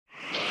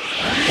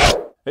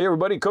Hey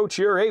everybody, Coach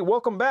here. Hey,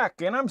 welcome back.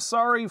 And I'm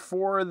sorry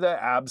for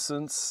the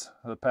absence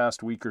the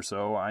past week or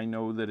so. I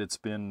know that it's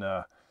been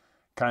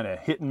kind of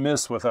hit and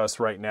miss with us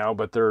right now,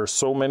 but there are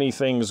so many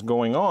things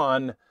going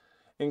on,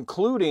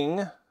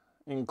 including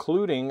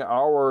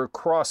our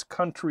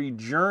cross-country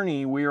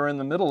journey we are in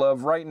the middle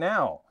of right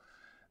now.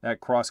 That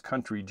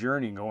cross-country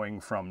journey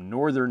going from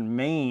northern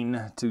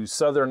Maine to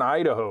southern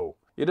Idaho.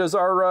 It is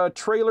our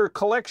trailer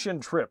collection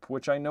trip,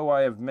 which I know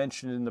I have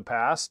mentioned in the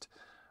past.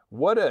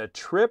 What a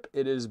trip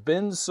it has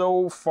been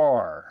so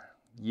far.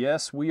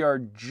 Yes, we are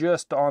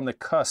just on the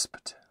cusp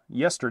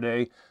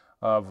yesterday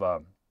of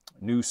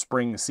new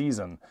spring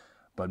season,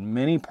 but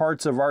many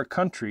parts of our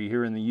country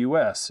here in the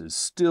U.S. is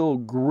still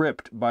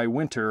gripped by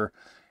winter,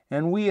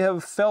 and we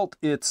have felt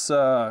its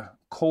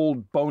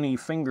cold, bony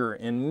finger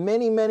in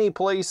many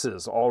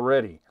places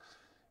already.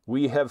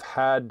 We have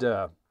had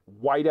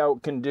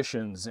whiteout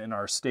conditions in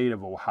our state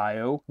of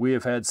Ohio. We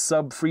have had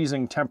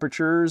sub-freezing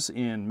temperatures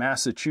in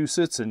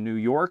Massachusetts and New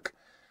York.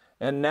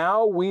 And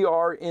now we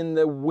are in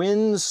the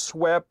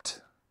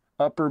wind-swept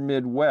upper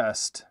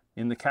Midwest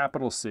in the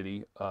capital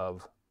city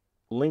of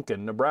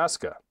Lincoln,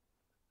 Nebraska.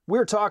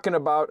 We're talking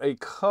about a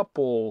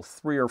couple,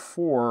 3 or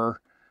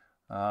 4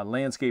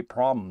 landscape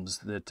problems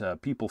that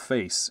people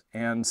face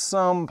and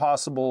some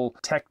possible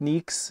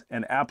techniques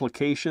and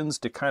applications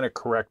to kind of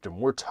correct them.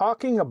 We're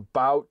talking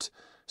about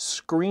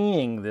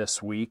screening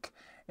this week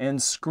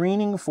and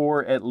screening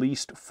for at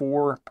least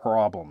 4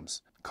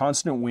 problems: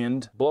 constant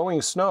wind,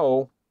 blowing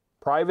snow,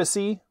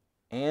 privacy,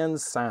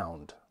 and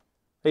sound.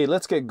 Hey,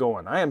 let's get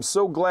going. I am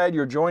so glad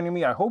you're joining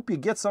me. I hope you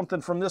get something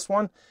from this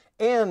one.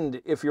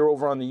 And if you're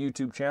over on the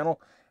YouTube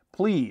channel,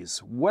 please,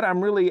 what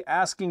I'm really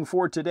asking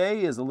for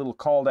today is a little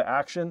call to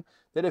action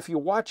that if you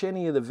watch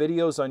any of the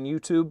videos on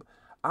YouTube,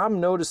 I'm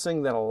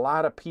noticing that a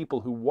lot of people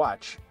who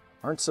watch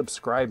aren't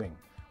subscribing.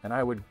 And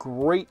I would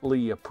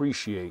greatly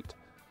appreciate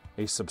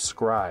a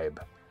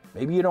subscribe.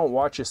 Maybe you don't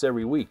watch us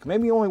every week.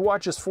 Maybe you only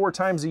watch us 4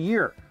 times a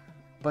year.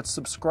 But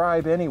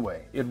subscribe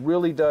anyway. It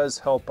really does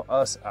help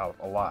us out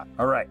a lot.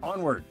 All right,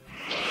 onward.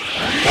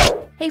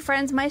 Hey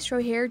friends, Maestro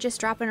here, just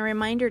dropping a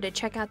reminder to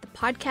check out the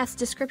podcast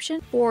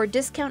description for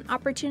discount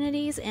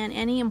opportunities and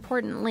any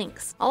important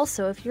links.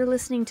 Also, if you're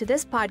listening to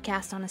this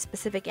podcast on a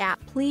specific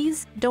app,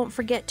 please don't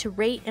forget to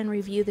rate and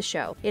review the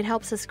show. It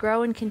helps us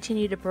grow and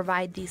continue to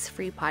provide these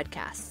free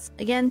podcasts.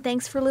 Again,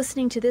 thanks for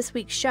listening to this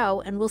week's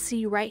show, and we'll see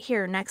you right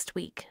here next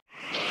week.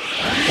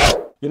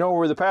 You know,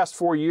 over the past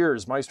 4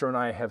 years, Maestro and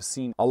I have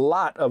seen a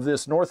lot of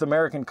this North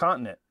American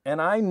continent, and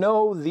I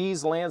know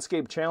these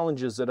landscape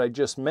challenges that I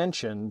just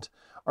mentioned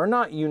are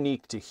not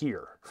unique to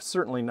here.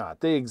 Certainly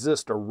not. They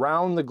exist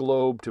around the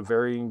globe to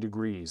varying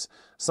degrees.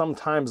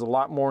 Sometimes a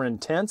lot more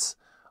intense,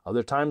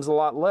 other times a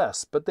lot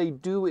less, but they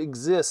do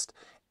exist.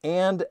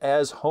 And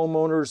as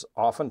homeowners,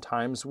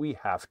 oftentimes we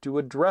have to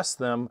address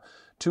them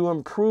to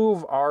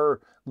improve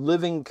our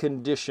living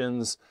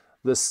conditions,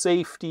 the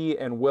safety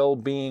and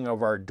well-being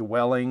of our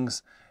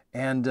dwellings,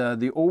 and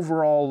the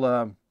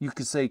overall, you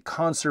could say,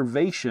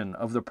 conservation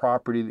of the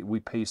property that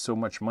we pay so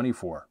much money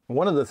for.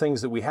 One of the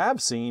things that we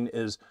have seen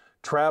is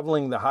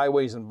traveling the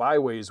highways and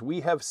byways. We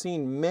have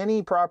seen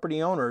many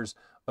property owners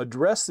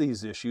address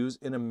these issues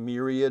in a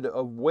myriad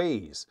of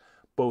ways,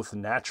 both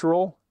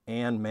natural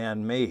and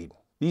man-made.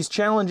 These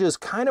challenges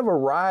kind of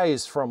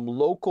arise from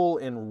local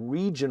and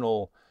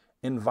regional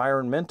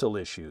environmental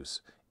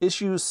issues.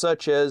 Issues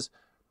such as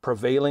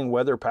prevailing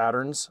weather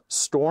patterns,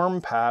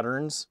 storm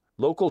patterns,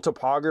 local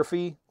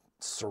topography,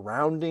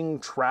 surrounding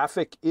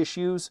traffic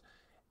issues,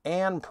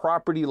 and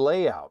property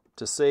layout,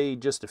 to say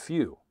just a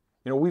few.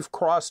 You know, we've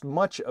crossed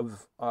much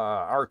of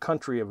our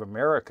country of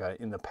America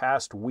in the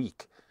past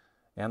week.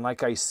 And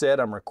like I said,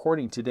 I'm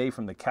recording today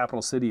from the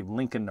capital city of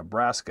Lincoln,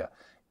 Nebraska,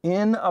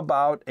 in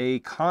about a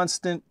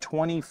constant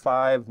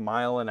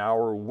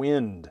 25-mile-an-hour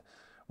wind,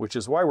 which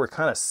is why we're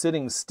kind of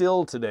sitting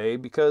still today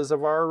because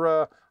of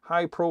our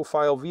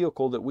high-profile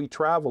vehicle that we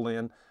travel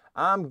in.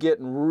 I'm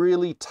getting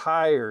really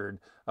tired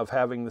of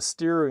having the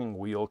steering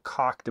wheel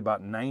cocked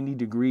about 90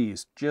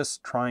 degrees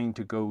just trying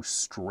to go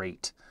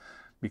straight,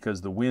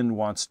 because the wind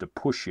wants to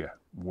push you.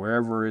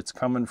 Wherever it's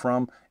coming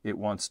from, it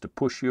wants to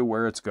push you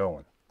where it's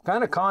going.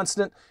 Kind of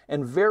constant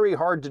and very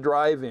hard to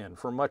drive in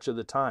for much of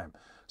the time.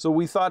 So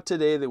we thought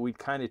today that we'd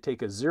kind of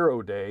take a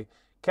 0 day,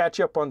 catch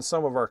up on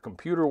some of our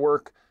computer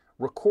work,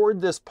 record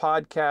this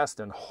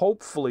podcast and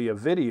hopefully a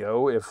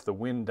video if the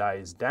wind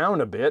dies down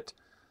a bit.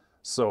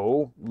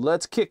 So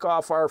let's kick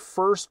off our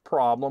first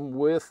problem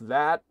with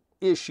that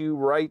issue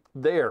right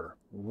there,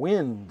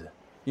 wind.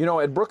 You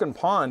know, at Brook and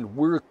Pond,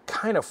 we're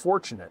kind of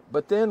fortunate,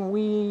 but then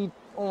we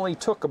only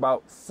took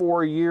about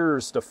 4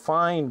 years to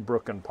find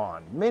Brook and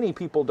Pond. Many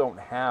people don't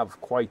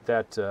have quite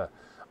that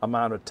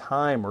amount of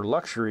time or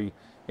luxury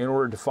in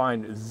order to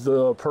find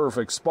the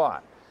perfect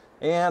spot.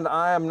 And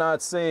I am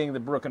not saying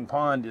that Brook and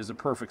Pond is a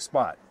perfect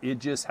spot. It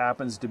just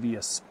happens to be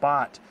a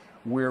spot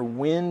where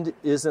wind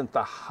isn't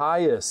the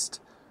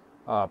highest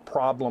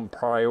problem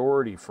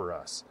priority for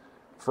us.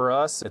 For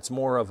us, it's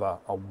more of a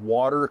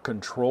water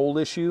control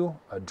issue,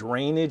 a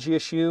drainage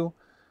issue,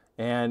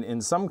 And in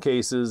some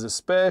cases,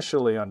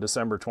 especially on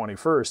December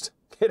 21st,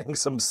 getting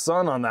some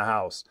sun on the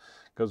house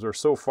because we're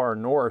so far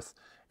north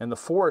and the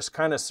forest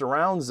kind of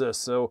surrounds us.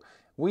 So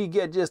we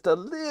get just a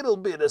little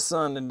bit of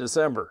sun in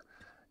December.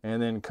 And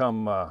then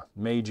come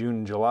May, June,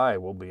 and July,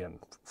 we'll be in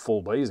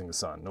full blazing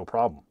sun, no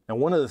problem.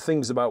 And one of the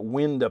things about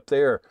wind up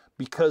there,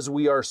 because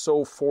we are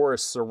so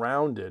forest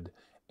surrounded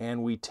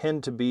and we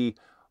tend to be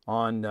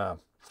on a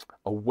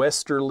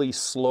westerly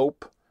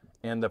slope,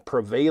 and the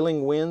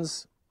prevailing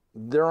winds,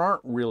 there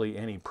aren't really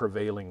any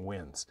prevailing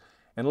winds.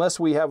 Unless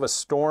we have a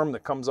storm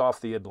that comes off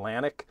the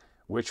Atlantic,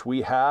 which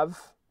we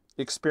have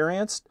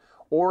experienced,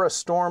 or a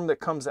storm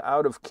that comes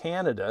out of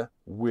Canada,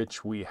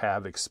 which we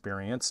have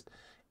experienced.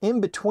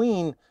 In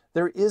between,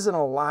 there isn't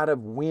a lot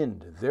of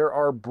wind. There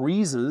are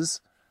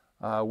breezes,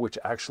 which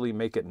actually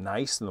make it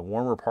nice in the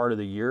warmer part of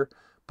the year,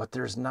 but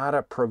there's not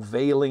a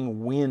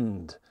prevailing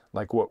wind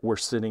like what we're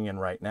sitting in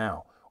right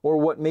now, or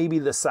what maybe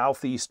the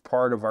southeast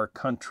part of our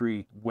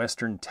country,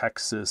 western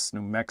Texas,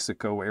 New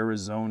Mexico,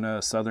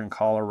 Arizona, southern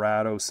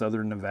Colorado,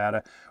 southern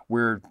Nevada,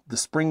 where the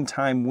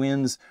springtime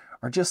winds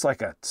are just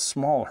like a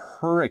small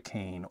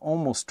hurricane,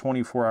 almost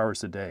 24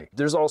 hours a day.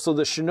 There's also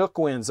the Chinook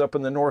winds up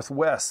in the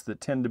northwest that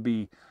tend to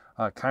be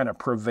kind of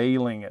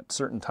prevailing at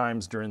certain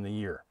times during the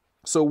year.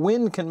 So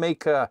wind can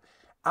make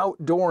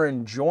outdoor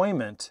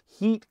enjoyment,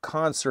 heat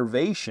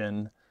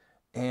conservation,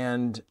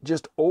 and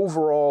just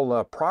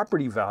overall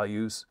property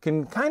values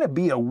can kind of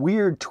be a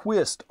weird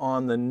twist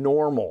on the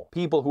normal.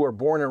 People who are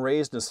born and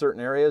raised in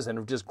certain areas and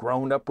have just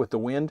grown up with the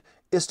wind,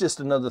 it's just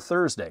another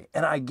Thursday.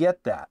 And I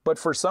get that. But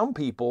for some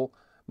people,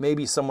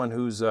 maybe someone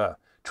who's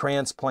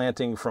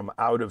transplanting from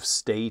out of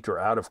state or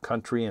out of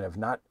country and have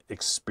not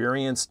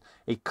experienced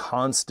a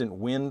constant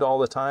wind all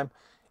the time,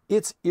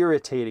 it's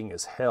irritating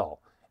as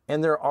hell.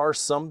 And there are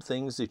some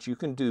things that you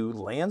can do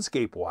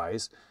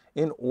landscape-wise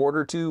in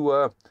order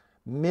to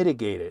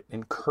mitigate it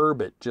and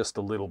curb it just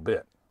a little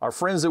bit. Our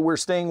friends that we're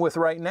staying with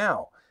right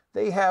now,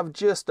 they have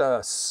just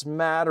a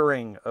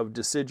smattering of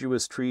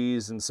deciduous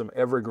trees and some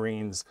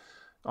evergreens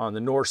on the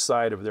north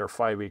side of their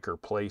 5-acre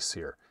place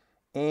here.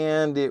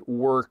 And it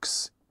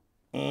works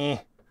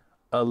a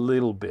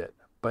little bit,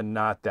 but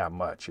not that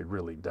much. It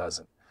really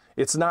doesn't.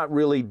 It's not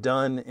really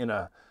done in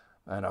a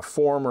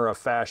form or a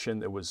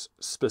fashion that was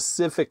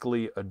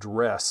specifically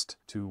addressed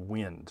to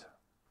wind.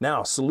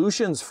 Now,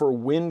 solutions for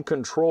wind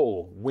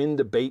control,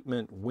 wind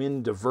abatement,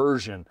 wind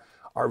diversion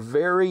are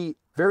very,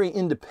 very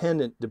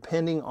independent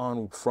depending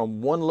on from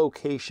one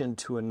location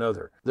to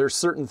another. There's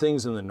certain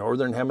things in the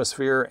northern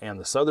hemisphere and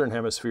the southern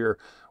hemisphere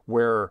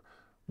where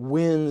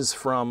winds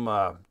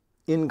from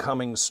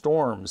incoming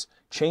storms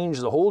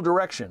change the whole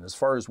direction as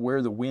far as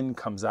where the wind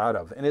comes out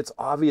of. And it's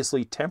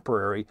obviously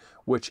temporary,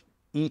 which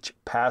each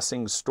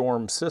passing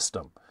storm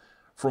system.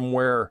 From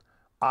where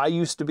I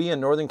used to be in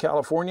Northern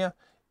California,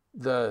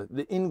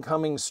 the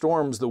incoming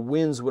storms, the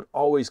winds would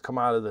always come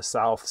out of the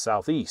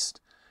southeast.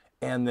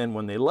 And then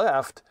when they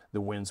left,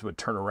 the winds would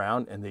turn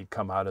around and they'd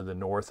come out of the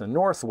north and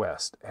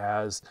northwest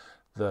as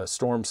the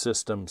storm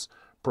systems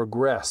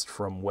progressed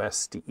from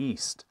west to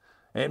east.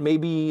 And it may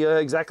be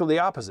exactly the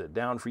opposite,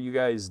 down for you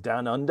guys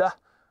down under.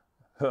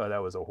 Oh,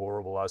 that was a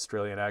horrible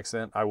Australian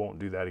accent. I won't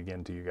do that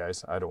again to you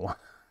guys. I don't want...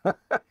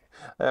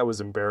 That was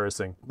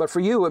embarrassing. But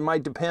for you, it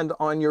might depend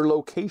on your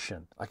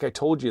location. Like I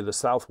told you, the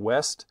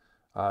southwest,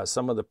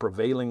 some of the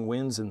prevailing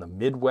winds in the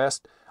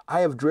Midwest. I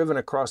have driven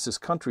across this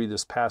country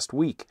this past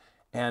week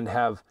and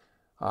have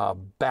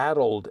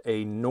battled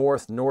a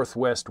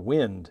northwest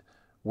wind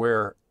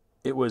where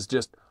it was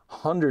just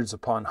hundreds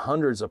upon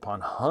hundreds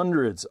upon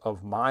hundreds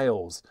of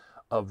miles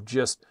of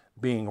just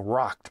being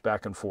rocked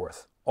back and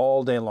forth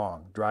all day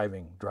long,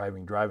 driving.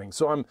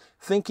 So I'm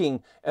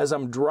thinking as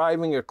I'm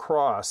driving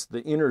across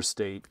the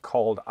interstate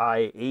called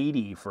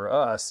I-80 for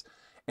us,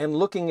 and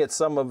looking at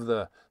some of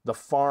the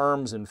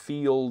farms and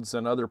fields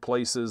and other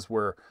places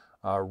where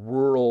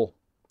rural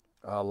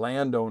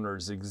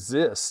landowners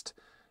exist,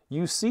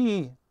 you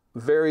see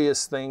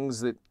various things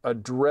that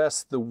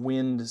address the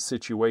wind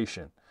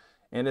situation.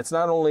 And it's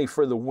not only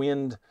for the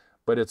wind,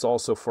 but it's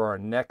also for our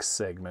next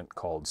segment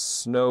called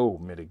snow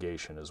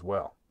mitigation as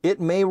well. It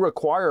may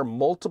require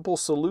multiple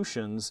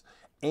solutions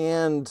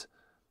and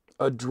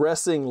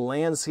addressing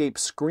landscape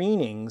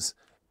screenings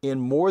in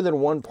more than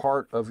one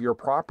part of your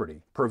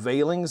property.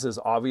 Prevailings is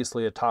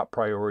obviously a top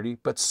priority,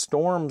 but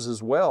storms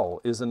as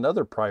well is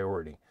another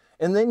priority.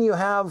 And then you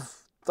have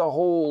the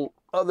whole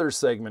other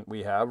segment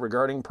we have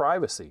regarding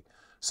privacy.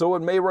 So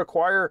it may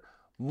require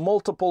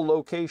multiple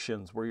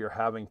locations where you're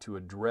having to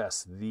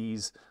address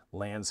these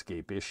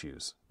landscape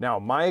issues. Now,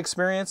 my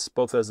experience,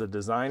 both as a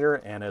designer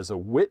and as a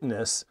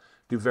witness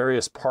to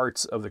various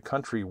parts of the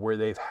country where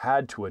they've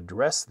had to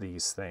address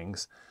these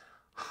things,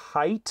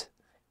 height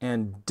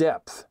and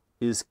depth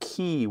is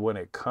key when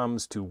it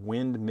comes to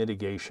wind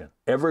mitigation.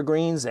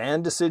 Evergreens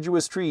and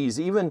deciduous trees,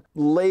 even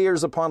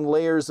layers upon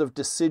layers of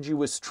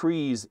deciduous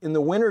trees in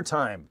the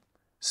wintertime,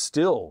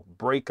 still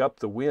break up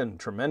the wind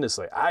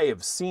tremendously. I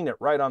have seen it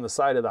right on the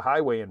side of the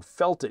highway and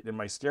felt it in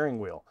my steering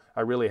wheel.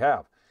 I really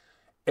have.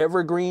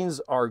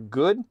 Evergreens are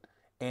good,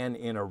 and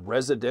in a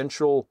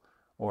residential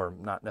or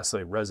not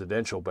necessarily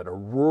residential, but a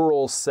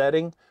rural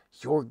setting,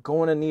 you're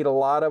going to need a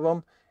lot of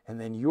them. And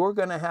then you're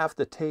going to have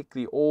to take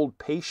the old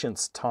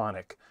patience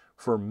tonic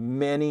for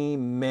many,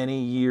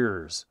 many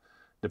years,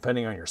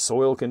 depending on your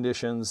soil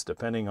conditions,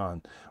 depending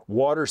on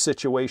water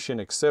situation,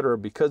 etc.,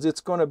 because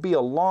it's going to be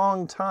a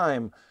long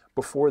time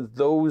before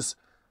those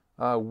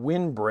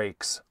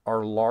windbreaks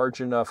are large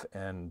enough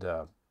and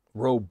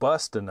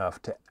robust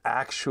enough to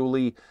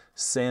actually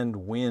send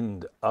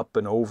wind up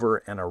and over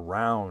and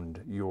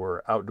around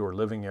your outdoor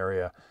living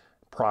area,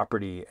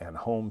 property, and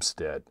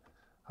homestead.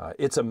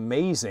 It's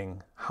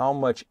amazing how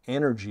much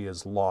energy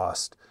is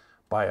lost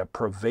by a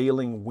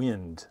prevailing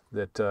wind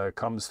that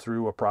comes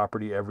through a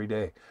property every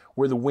day,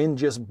 where the wind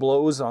just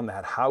blows on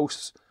that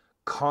house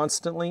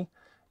constantly.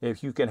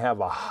 If you can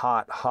have a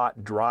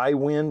hot, dry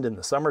wind in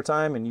the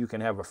summertime, and you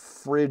can have a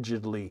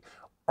frigidly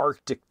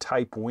Arctic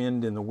type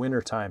wind in the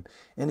wintertime,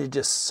 and it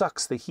just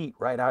sucks the heat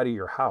right out of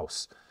your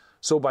house.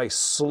 So by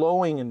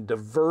slowing and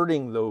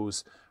diverting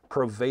those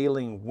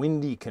prevailing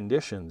windy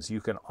conditions, you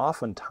can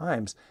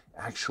oftentimes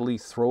actually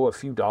throw a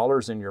few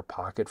dollars in your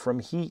pocket from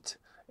heat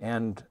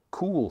and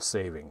cool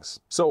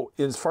savings. So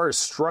as far as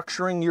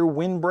structuring your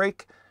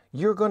windbreak,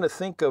 you're going to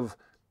think of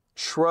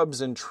shrubs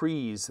and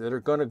trees that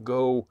are going to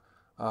go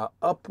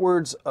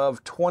upwards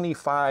of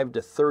 25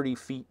 to 30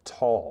 feet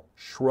tall.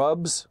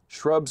 Shrubs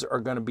are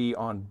going to be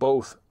on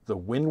both the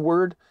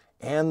windward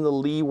and the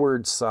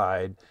leeward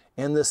side,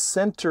 and the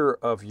center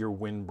of your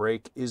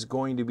windbreak is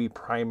going to be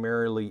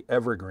primarily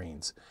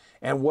evergreens.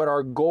 And what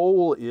our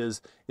goal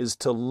is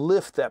to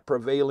lift that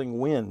prevailing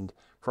wind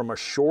from a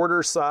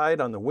shorter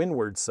side on the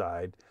windward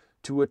side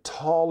to a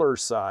taller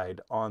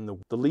side on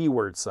the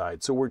leeward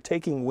side. So we're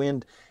taking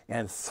wind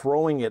and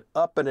throwing it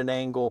up at an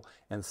angle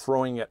and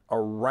throwing it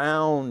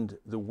around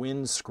the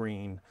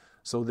windscreen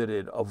so that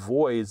it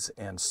avoids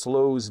and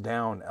slows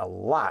down a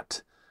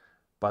lot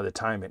by the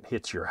time it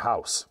hits your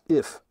house,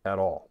 if at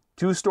all.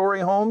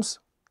 Two-story homes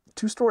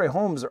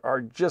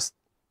are just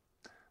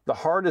the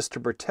hardest to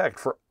protect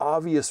for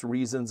obvious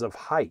reasons of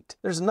height.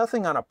 There's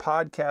nothing on a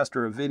podcast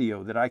or a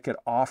video that I could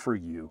offer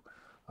you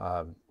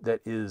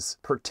that is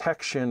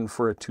protection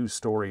for a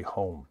two-story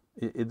home.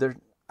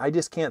 I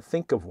just can't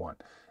think of one,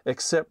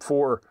 except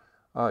for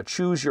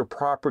choose your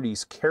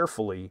properties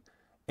carefully.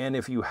 And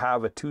if you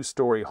have a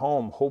two-story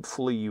home,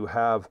 hopefully you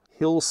have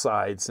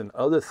hillsides and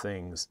other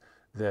things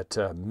that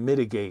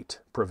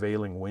mitigate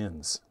prevailing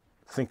winds.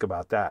 Think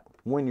about that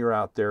when you're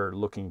out there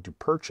looking to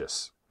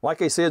purchase.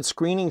 Like I said,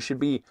 screening should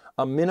be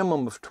a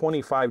minimum of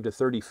 25 to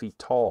 30 feet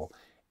tall.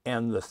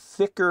 And the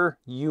thicker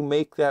you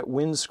make that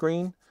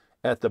windscreen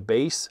at the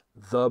base,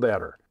 the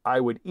better. I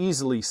would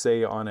easily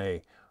say on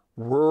a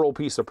rural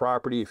piece of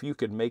property, if you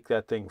could make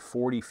that thing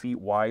 40 feet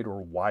wide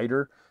or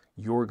wider,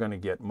 you're going to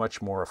get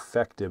much more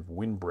effective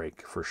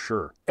windbreak for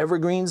sure.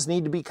 Evergreens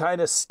need to be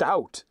kind of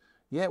stout.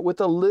 Yet with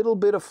a little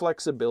bit of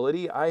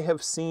flexibility, I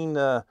have seen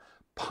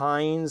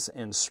pines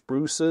and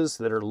spruces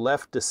that are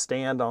left to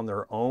stand on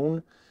their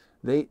own.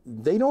 They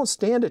don't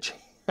stand a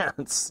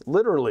chance,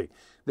 literally.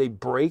 They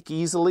break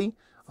easily.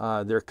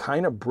 They're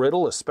kind of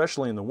brittle,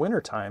 especially in the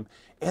wintertime,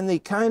 and they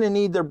kind of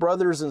need their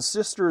brothers and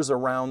sisters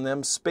around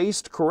them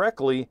spaced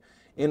correctly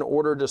in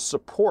order to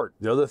support.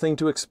 The other thing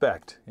to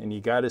expect, and you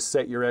got to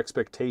set your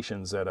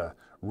expectations at a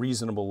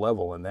reasonable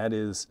level, and that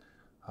is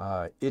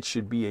it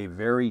should be a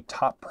very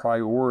top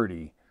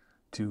priority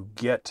to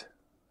get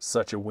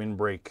such a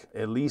windbreak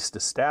at least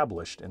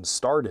established and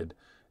started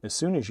as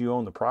soon as you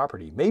own the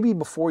property. Maybe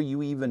before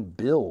you even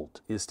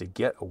build, is to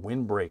get a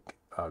windbreak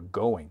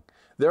going.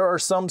 There are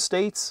some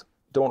states,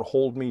 don't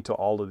hold me to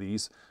all of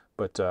these,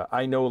 but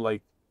I know,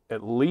 like,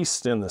 at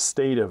least in the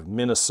state of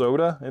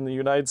Minnesota in the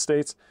United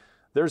States,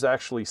 there's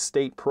actually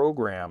state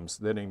programs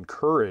that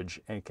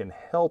encourage and can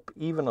help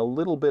even a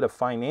little bit of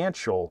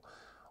financial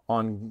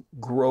on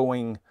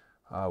growing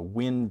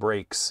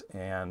windbreaks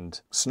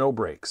and snow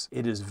breaks.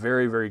 It is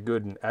very, very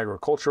good in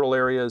agricultural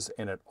areas,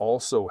 and it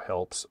also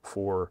helps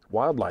for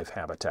wildlife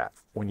habitat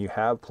when you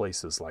have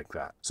places like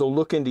that. So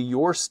look into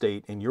your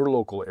state and your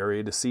local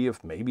area to see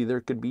if maybe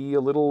there could be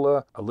a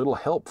little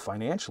help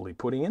financially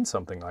putting in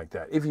something like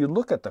that. If you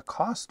look at the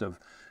cost of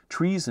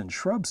trees and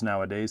shrubs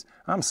nowadays,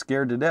 I'm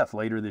scared to death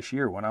later this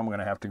year when I'm going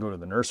to have to go to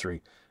the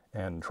nursery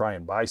and try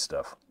and buy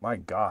stuff. My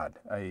God,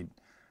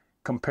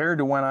 compared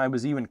to when I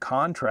was even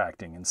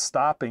contracting and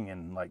stopping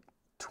in like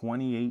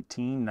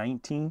 2018,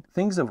 19,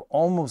 things have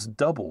almost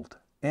doubled.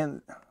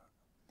 And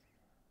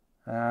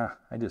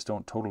I just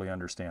don't totally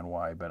understand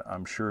why, but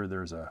I'm sure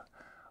there's a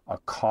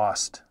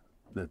cost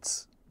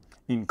that's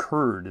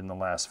incurred in the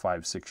last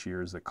 5-6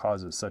 years that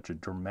causes such a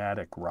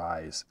dramatic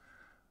rise.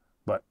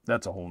 But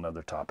that's a whole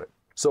nother topic.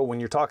 So when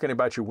you're talking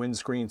about your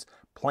windscreens,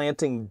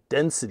 planting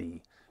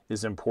density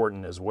is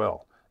important as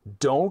well.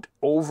 Don't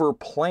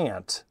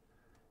overplant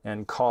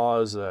and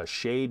cause a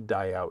shade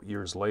die out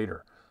years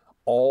later.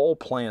 All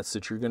plants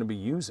that you're going to be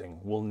using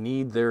will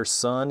need their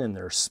sun and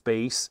their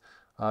space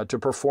to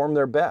perform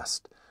their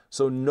best.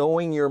 So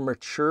knowing your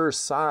mature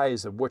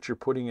size of what you're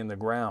putting in the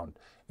ground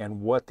and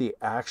what the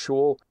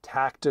actual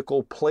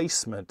tactical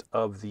placement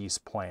of these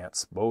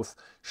plants, both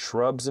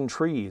shrubs and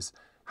trees,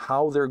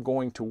 how they're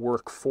going to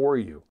work for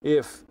you.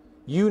 If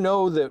you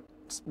know that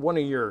one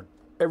of your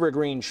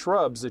evergreen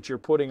shrubs that you're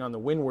putting on the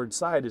windward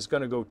side is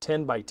going to go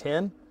 10 by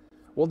 10,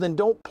 well then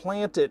don't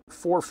plant it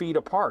 4 feet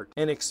apart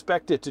and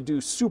expect it to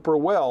do super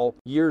well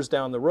years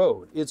down the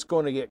road. It's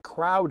going to get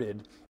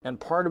crowded and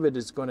part of it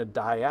is going to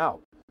die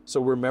out.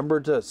 So remember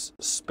to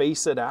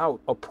space it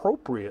out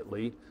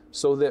appropriately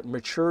so that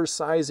mature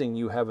sizing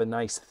you have a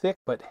nice thick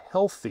but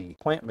healthy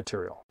plant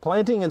material.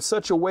 Planting in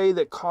such a way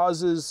that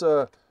causes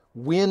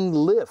wind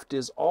lift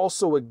is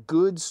also a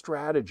good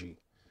strategy.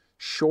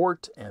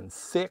 Short and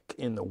thick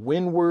in the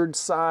windward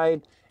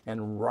side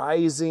and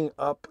rising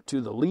up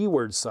to the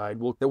leeward side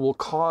that will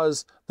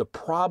cause the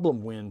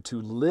problem wind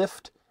to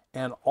lift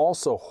and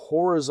also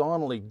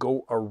horizontally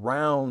go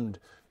around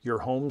your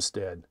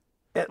homestead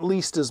at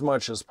least as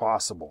much as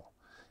possible.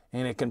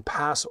 And it can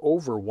pass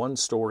over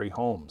one-story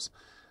homes.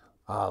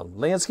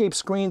 Landscape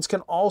screens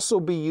can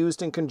also be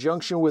used in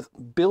conjunction with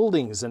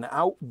buildings and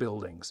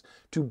outbuildings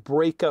to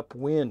break up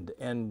wind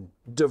and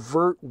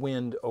divert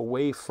wind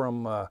away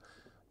from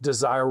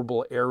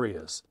desirable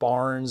areas.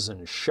 Barns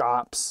and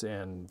shops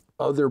and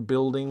other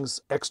buildings,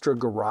 extra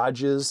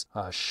garages,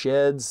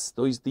 sheds,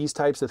 these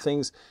types of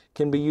things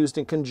can be used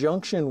in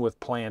conjunction with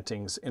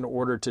plantings in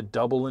order to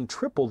double and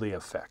triple the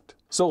effect.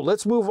 So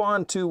let's move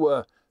on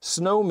to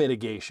snow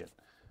mitigation.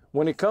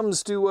 When it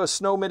comes to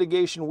snow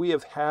mitigation, we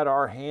have had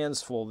our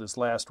hands full this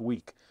last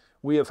week.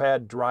 We have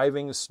had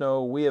driving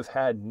snow. We have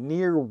had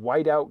near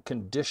whiteout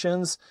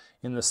conditions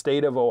in the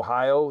state of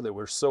Ohio that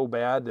were so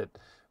bad that,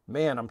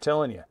 man, I'm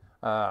telling you,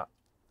 I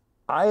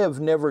have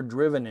never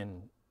driven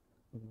in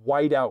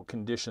whiteout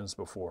conditions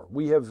before.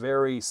 We have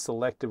very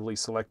selectively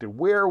selected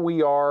where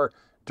we are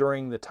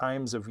during the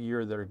times of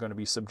year that are going to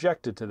be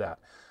subjected to that.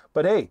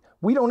 But hey,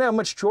 we don't have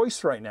much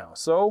choice right now.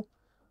 So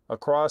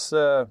across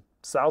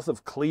south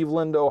of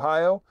Cleveland,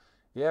 Ohio,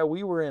 yeah,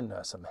 we were in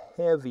some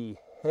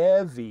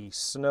heavy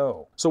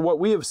snow. So what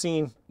we have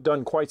seen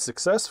done quite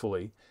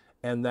successfully,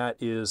 and that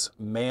is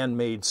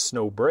man-made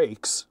snow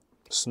breaks,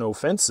 snow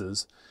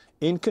fences,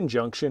 in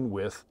conjunction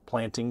with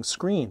planting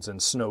screens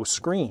and snow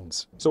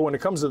screens. So when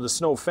it comes to the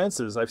snow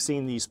fences, I've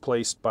seen these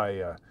placed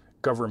by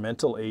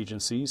governmental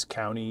agencies,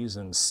 counties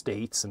and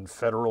states and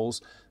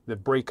federals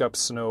that break up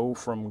snow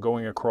from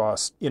going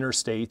across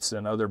interstates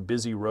and other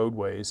busy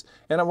roadways.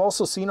 And I've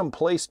also seen them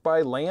placed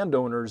by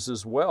landowners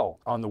as well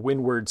on the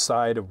windward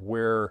side of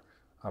where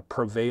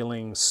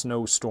prevailing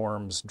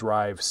snowstorms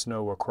drive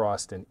snow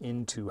across and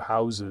into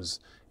houses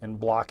and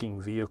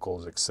blocking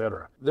vehicles,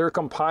 etc. They're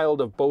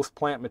compiled of both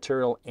plant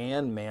material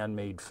and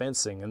man-made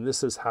fencing, and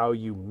this is how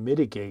you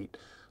mitigate,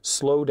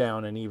 slow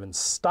down, and even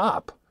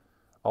stop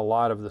a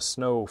lot of the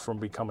snow from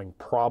becoming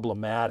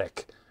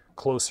problematic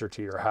closer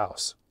to your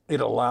house.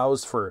 It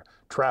allows for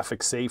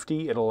traffic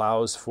safety, it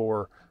allows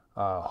for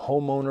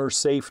homeowner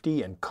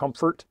safety and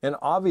comfort, and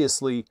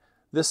obviously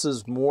this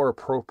is more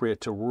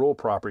appropriate to rural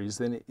properties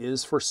than it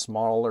is for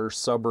smaller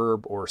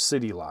suburb or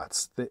city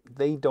lots.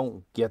 They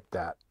don't get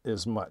that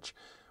as much.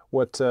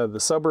 What the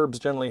suburbs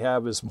generally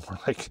have is more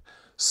like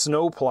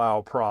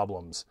snowplow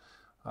problems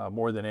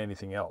more than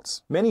anything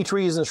else. Many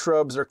trees and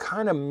shrubs are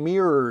kind of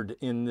mirrored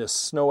in this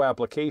snow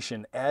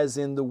application as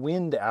in the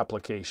wind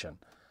application,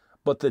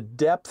 but the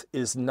depth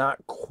is not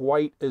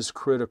quite as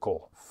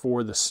critical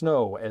for the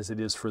snow as it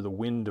is for the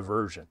wind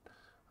diversion.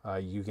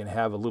 You can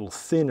have a little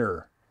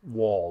thinner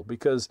wall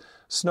because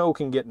snow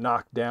can get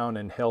knocked down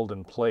and held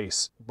in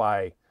place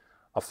by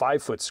a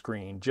 5-foot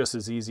screen just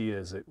as easy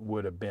as it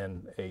would have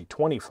been a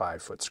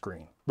 25-foot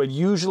screen. But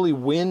usually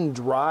wind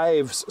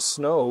drives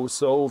snow,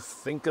 so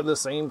think of the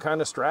same kind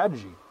of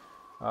strategy.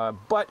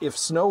 But if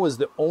snow is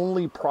the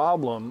only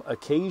problem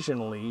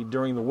occasionally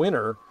during the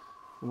winter,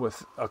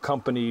 with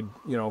accompanied,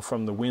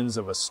 from the winds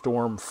of a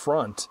storm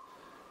front,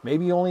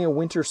 maybe only a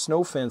winter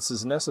snow fence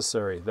is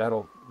necessary.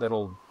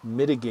 That'll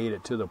mitigate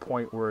it to the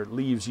point where it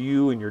leaves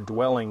you and your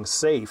dwelling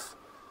safe,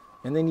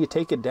 and then you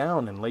take it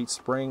down in late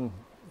spring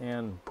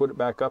and put it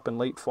back up in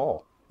late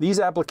fall. These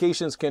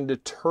applications can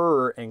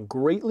deter and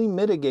greatly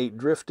mitigate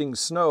drifting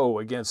snow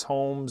against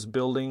homes,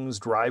 buildings,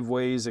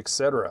 driveways,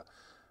 etc.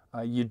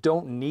 You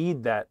don't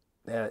need that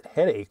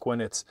headache when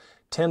it's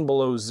 10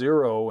 below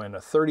zero and a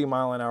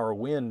 30-mile-an-hour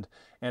wind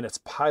and it's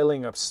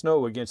piling up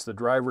snow against the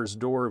driver's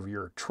door of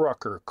your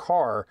truck or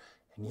car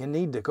and you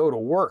need to go to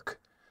work.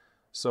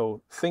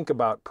 So think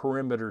about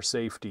perimeter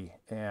safety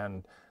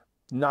and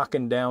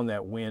knocking down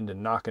that wind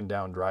and knocking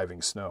down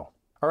driving snow.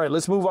 All right,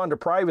 let's move on to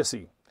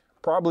privacy.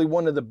 Probably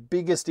one of the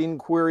biggest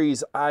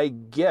inquiries I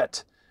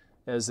get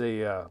as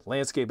a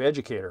landscape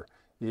educator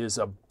is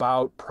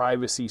about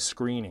privacy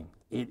screening.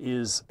 It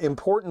is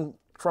important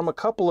from a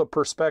couple of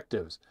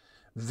perspectives.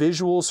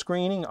 Visual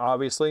screening,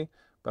 obviously,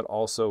 but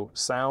also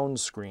sound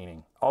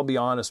screening. I'll be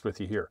honest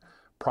with you here.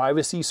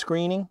 Privacy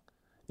screening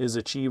is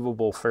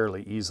achievable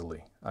fairly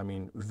easily. I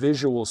mean,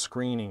 visual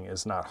screening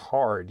is not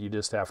hard. You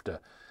just have to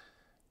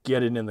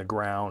get it in the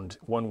ground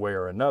one way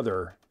or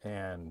another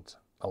and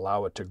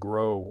allow it to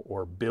grow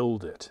or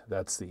build it.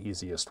 That's the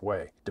easiest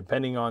way,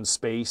 depending on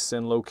space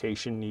and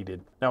location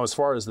needed. Now, as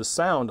far as the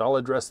sound, I'll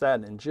address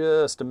that in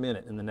just a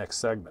minute in the next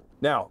segment.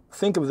 Now,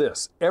 think of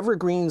this.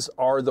 Evergreens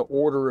are the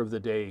order of the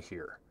day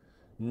here.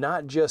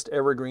 Not just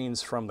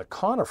evergreens from the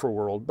conifer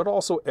world, but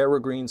also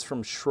evergreens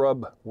from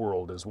shrub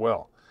world as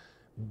well.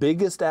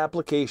 Biggest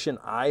application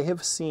I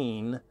have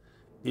seen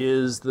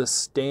is the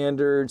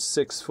standard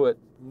 6-foot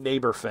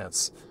neighbor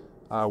fence,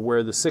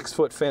 where the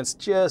 6-foot fence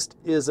just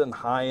isn't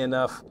high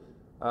enough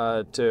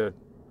to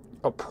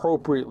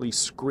appropriately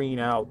screen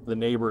out the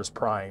neighbor's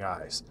prying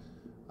eyes.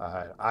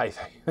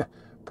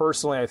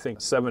 Personally, I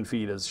think 7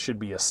 feet should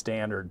be a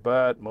standard,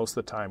 but most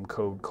of the time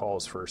code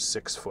calls for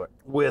 6 foot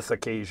with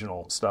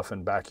occasional stuff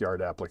in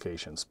backyard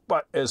applications.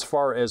 But as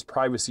far as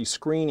privacy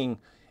screening,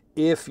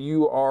 if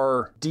you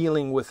are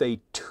dealing with a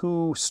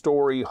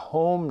 2-story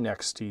home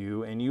next to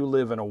you and you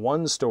live in a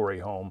 1-story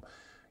home,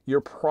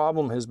 your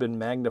problem has been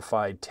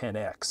magnified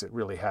 10x. It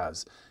really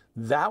has.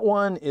 That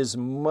one is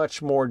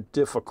much more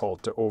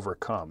difficult to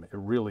overcome. It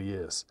really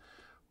is.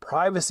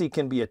 Privacy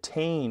can be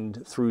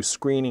attained through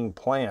screening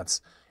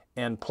plants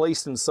and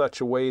placed in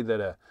such a way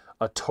that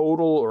a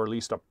total or at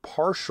least a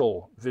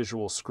partial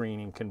visual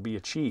screening can be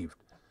achieved.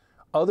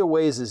 Other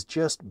ways is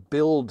just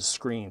build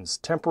screens,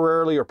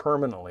 temporarily or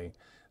permanently,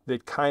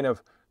 that kind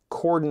of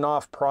cordon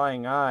off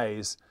prying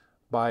eyes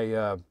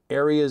by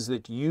areas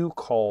that you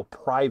call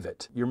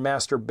private. Your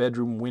master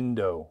bedroom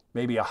window,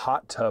 maybe a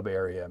hot tub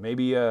area,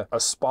 maybe a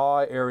spa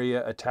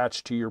area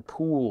attached to your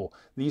pool.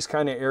 These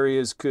kind of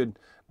areas could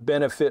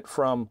benefit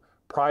from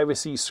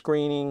privacy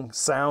screening,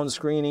 sound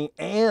screening,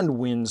 and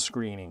wind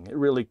screening. It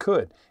really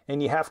could.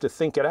 And you have to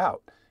think it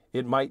out.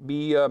 It might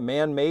be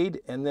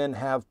man-made and then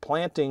have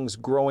plantings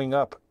growing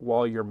up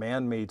while your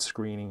man-made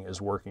screening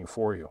is working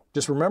for you.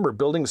 Just remember,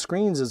 building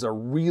screens is a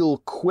real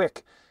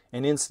quick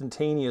and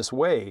instantaneous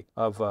way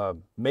of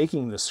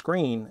making the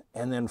screen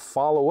and then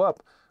follow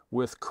up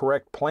with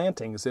correct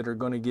plantings that are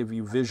going to give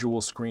you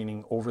visual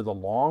screening over the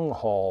long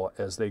haul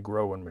as they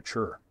grow and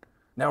mature.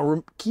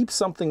 Now, keep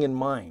something in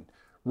mind.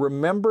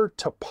 Remember,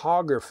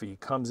 topography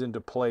comes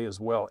into play as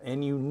well,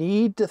 and you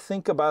need to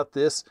think about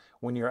this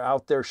when you're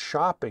out there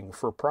shopping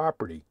for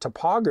property.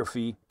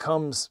 Topography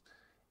comes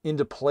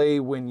into play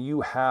when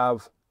you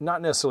have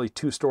not necessarily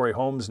 2-story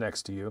homes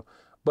next to you,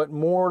 but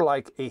more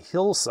like a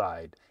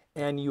hillside,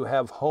 and you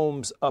have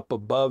homes up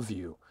above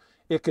you.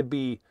 It could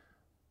be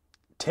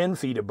 10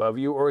 feet above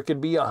you, or it could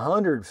be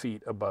 100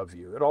 feet above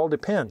you. It all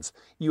depends.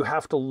 You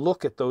have to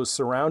look at those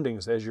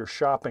surroundings as you're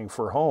shopping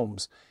for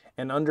homes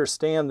and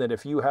understand that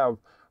if you have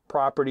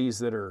properties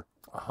that are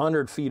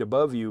 100 feet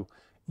above you,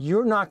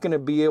 you're not going to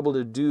be able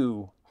to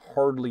do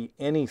hardly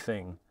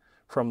anything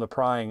from the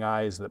prying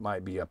eyes that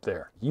might be up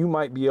there. You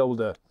might be able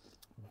to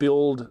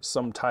build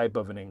some type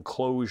of an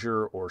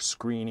enclosure or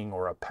screening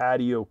or a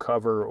patio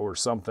cover or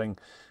something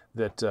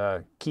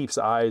that keeps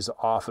eyes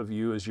off of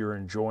you as you're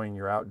enjoying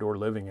your outdoor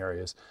living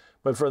areas.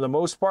 But for the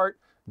most part,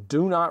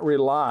 do not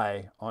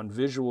rely on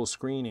visual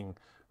screening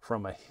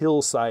from a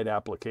hillside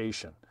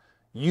application.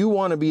 You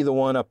want to be the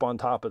one up on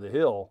top of the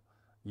hill.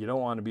 You don't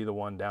want to be the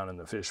one down in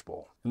the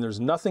fishbowl. And there's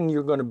nothing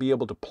you're going to be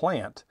able to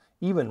plant,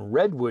 even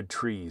redwood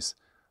trees,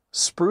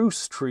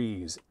 spruce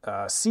trees,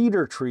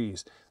 cedar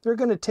trees. They're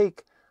going to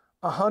take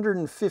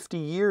 150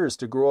 years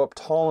to grow up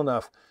tall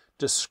enough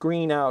to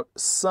screen out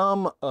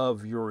some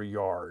of your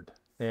yard.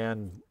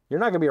 And you're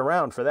not going to be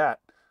around for that.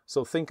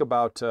 So think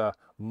about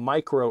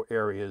micro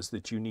areas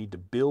that you need to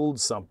build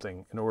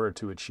something in order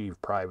to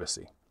achieve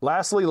privacy.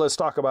 Lastly, let's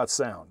talk about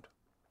sound.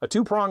 A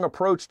two-pronged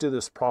approach to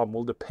this problem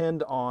will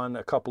depend on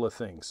a couple of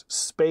things.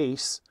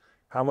 Space,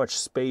 how much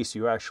space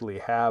you actually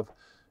have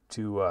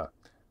to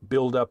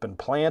build up and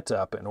plant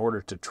up in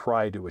order to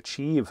try to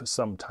achieve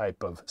some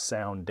type of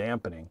sound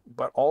dampening.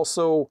 But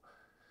also,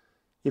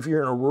 if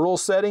you're in a rural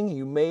setting,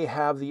 you may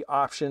have the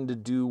option to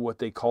do what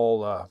they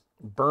call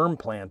berm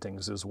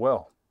plantings as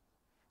well.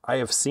 I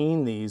have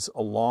seen these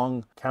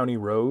along county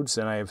roads,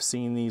 and I have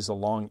seen these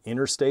along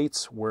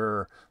interstates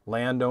where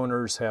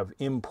landowners have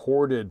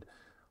imported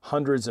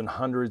hundreds and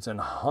hundreds and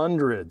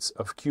hundreds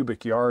of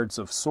cubic yards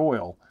of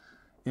soil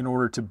in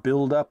order to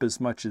build up as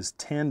much as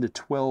 10 to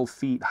 12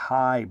 feet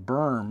high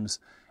berms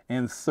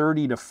and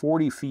 30 to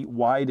 40 feet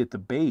wide at the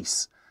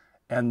base.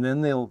 And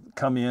then they'll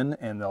come in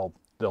and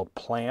they'll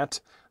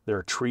plant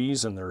their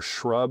trees and their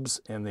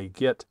shrubs, and they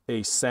get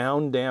a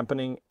sound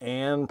dampening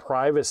and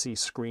privacy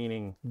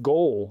screening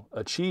goal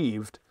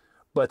achieved.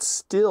 But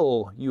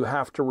still, you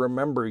have to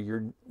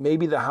remember,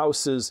 maybe the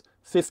house is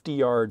 50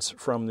 yards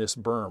from this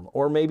berm,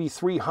 or maybe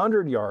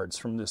 300 yards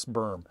from this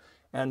berm,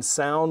 and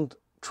sound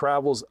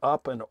travels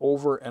up and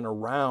over and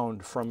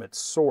around from its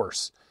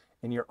source.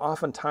 And you're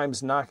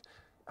oftentimes not,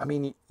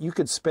 you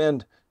could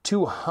spend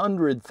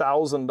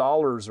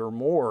 $200,000 or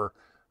more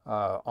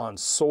on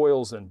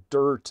soils and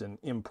dirt and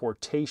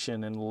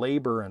importation and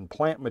labor and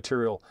plant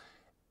material,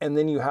 and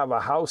then you have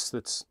a house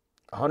that's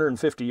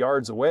 150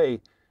 yards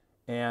away,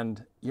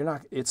 and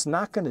it's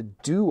not going to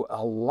do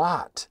a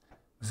lot.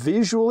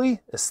 Visually,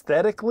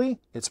 aesthetically,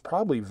 it's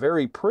probably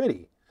very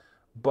pretty,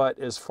 But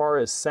as far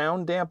as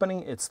sound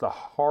dampening, it's the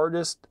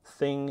hardest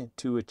thing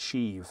to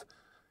achieve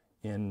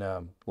in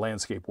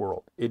landscape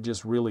world. It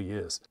just really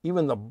is.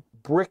 Even the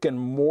brick and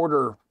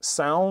mortar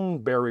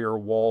sound barrier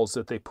walls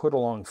that they put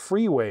along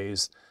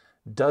freeways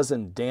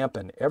doesn't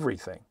dampen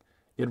everything.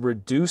 It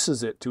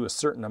reduces it to a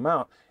certain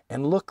amount.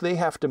 And look, they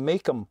have to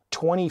make them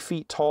 20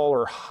 feet tall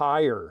or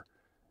higher.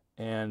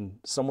 And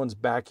someone's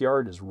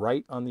backyard is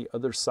right on the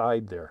other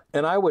side there.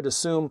 And I would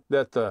assume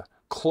that the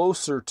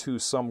closer to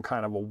some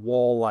kind of a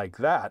wall like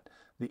that,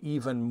 the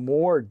even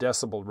more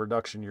decibel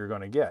reduction you're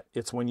going to get.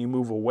 It's when you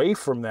move away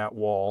from that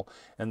wall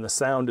and the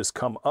sound has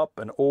come up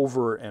and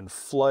over and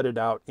flooded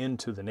out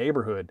into the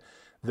neighborhood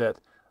that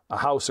a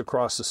house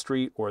across the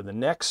street or the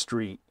next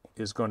street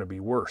is going to be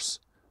worse.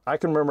 I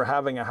can remember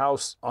having a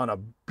house on a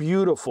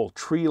beautiful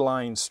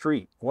tree-lined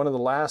street, one of the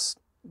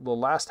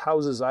last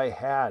houses I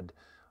had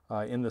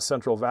in the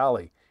Central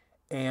Valley,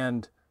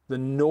 and the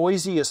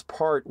noisiest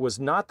part was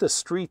not the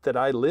street that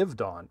I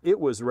lived on. It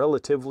was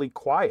relatively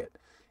quiet.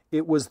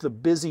 It was the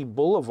busy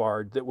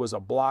boulevard that was a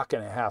block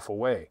and a half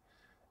away.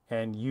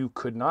 And you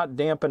could not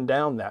dampen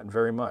down that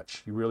very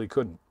much. You really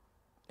couldn't.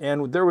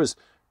 And there was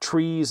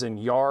trees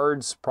and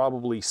yards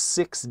probably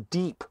 6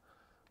 deep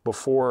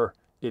before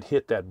it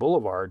hit that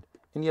boulevard.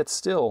 And yet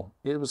still,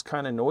 it was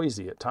kind of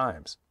noisy at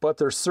times. But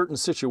there's certain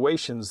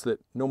situations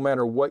that no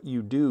matter what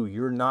you do,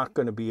 you're not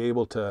going to be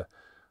able to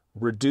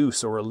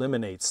reduce or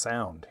eliminate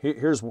sound.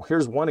 Here's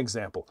one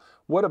example.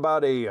 What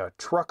about a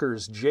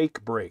trucker's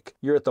jake brake?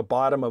 You're at the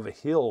bottom of a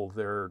hill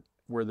there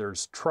where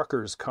there's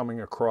truckers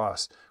coming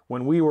across.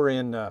 When we were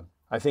in,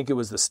 I think it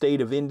was the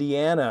state of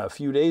Indiana a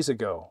few days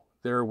ago,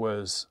 there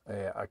was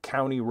a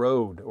county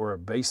road, or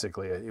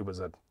basically it was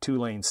a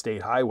 2-lane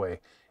state highway,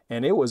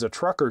 and it was a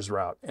trucker's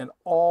route. And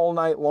all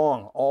night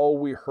long, all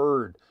we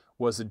heard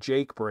was a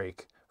jake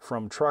brake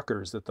from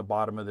truckers at the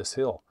bottom of this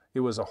hill. It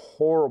was a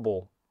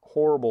horrible,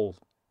 horrible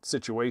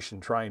situation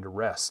trying to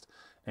rest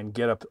and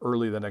get up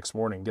early the next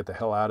morning and get the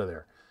hell out of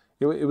there.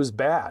 It was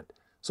bad.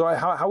 So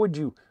how would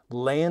you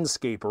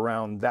landscape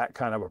around that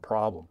kind of a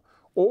problem?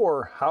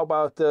 Or how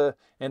about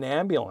an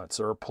ambulance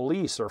or a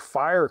police or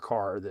fire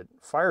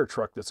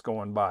truck that's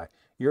going by?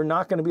 You're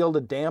not going to be able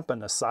to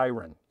dampen a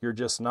siren. You're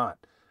just not.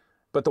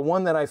 But the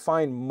one that I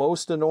find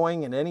most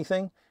annoying in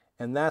anything,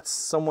 and that's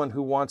someone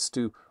who wants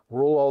to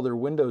roll all their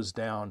windows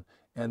down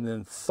and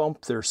then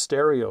thump their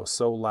stereo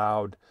so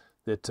loud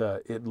that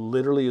it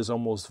literally is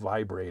almost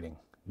vibrating.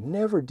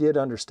 Never did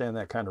understand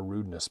that kind of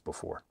rudeness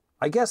before.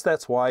 I guess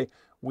that's why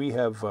we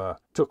have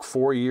took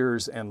 4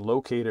 years and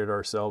located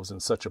ourselves in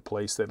such a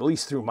place that, at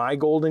least through my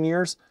golden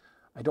years,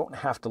 I don't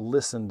have to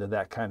listen to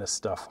that kind of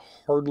stuff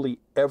hardly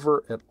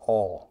ever at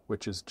all,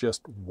 which is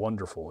just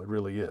wonderful. It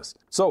really is.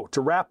 So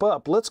to wrap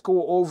up, let's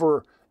go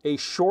over a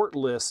short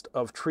list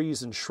of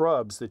trees and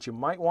shrubs that you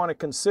might want to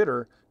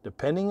consider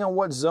depending on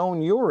what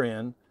zone you're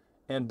in,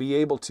 and be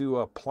able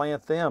to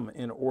plant them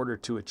in order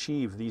to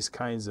achieve these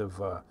kinds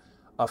of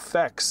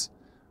effects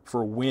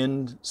for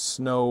wind,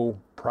 snow,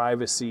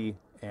 privacy,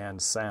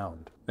 and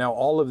sound. Now,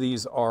 all of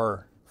these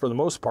are, for the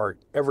most part,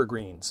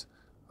 evergreens,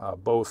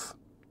 both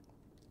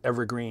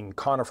evergreen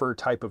conifer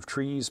type of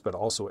trees, but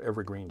also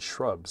evergreen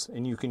shrubs,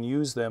 and you can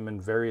use them in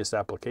various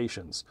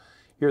applications.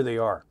 Here they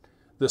are: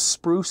 the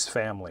spruce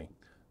family,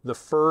 the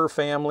fir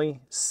family,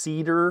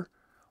 cedar,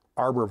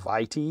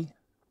 arborvitae,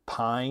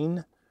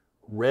 pine,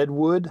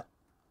 redwood,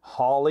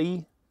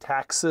 holly,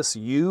 taxus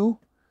yew,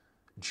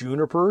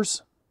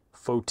 junipers,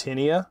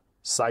 photinia,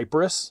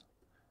 cypress,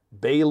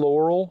 bay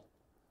laurel,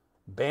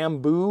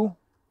 bamboo,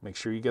 make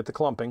sure you get the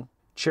clumping,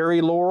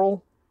 cherry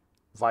laurel,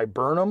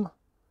 viburnum,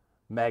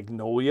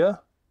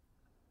 magnolia,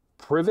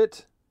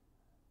 privet,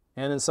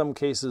 and in some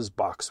cases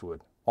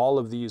boxwood. All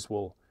of these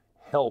will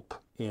help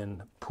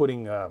in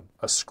putting a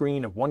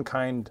screen of one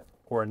kind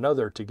or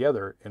another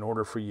together in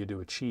order for you to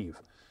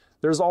achieve.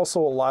 There's also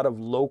a lot of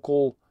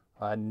local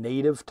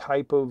native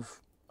type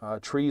of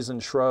trees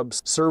and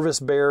shrubs,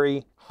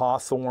 serviceberry,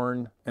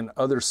 hawthorn, and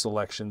other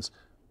selections.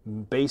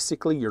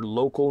 Basically, your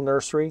local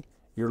nursery,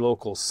 your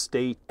local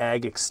state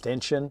ag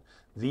extension,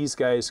 these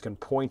guys can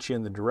point you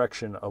in the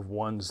direction of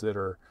ones that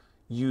are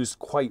used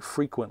quite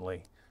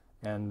frequently,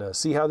 and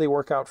see how they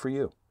work out for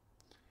you.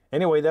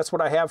 Anyway, that's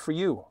what I have for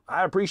you.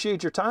 I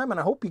appreciate your time, and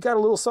I hope you got a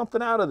little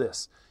something out of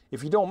this.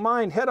 If you don't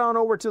mind, head on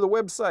over to the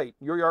website,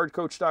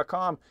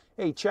 youryardcoach.com.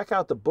 Hey, check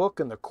out the book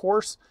and the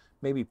course.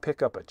 Maybe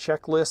pick up a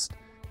checklist.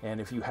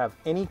 And if you have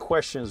any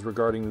questions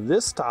regarding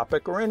this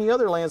topic or any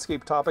other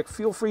landscape topic,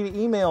 feel free to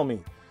email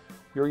me,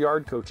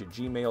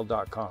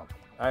 youryardcoach@gmail.com.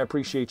 I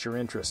appreciate your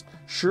interest.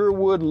 Sure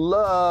would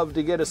love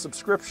to get a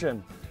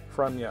subscription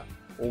from you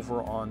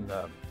over on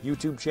the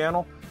YouTube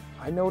channel.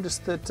 I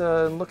noticed that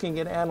looking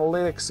at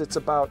analytics, it's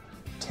about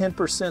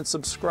 10%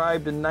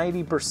 subscribed and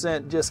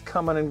 90% just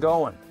coming and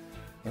going.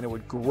 And it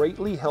would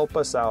greatly help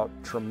us out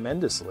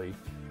tremendously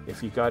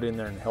if you got in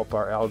there and help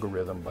our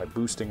algorithm by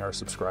boosting our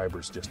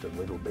subscribers just a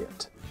little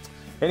bit.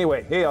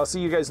 Anyway, hey, I'll see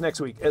you guys next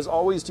week. As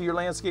always, to your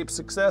landscape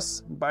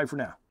success. Bye for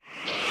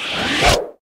now.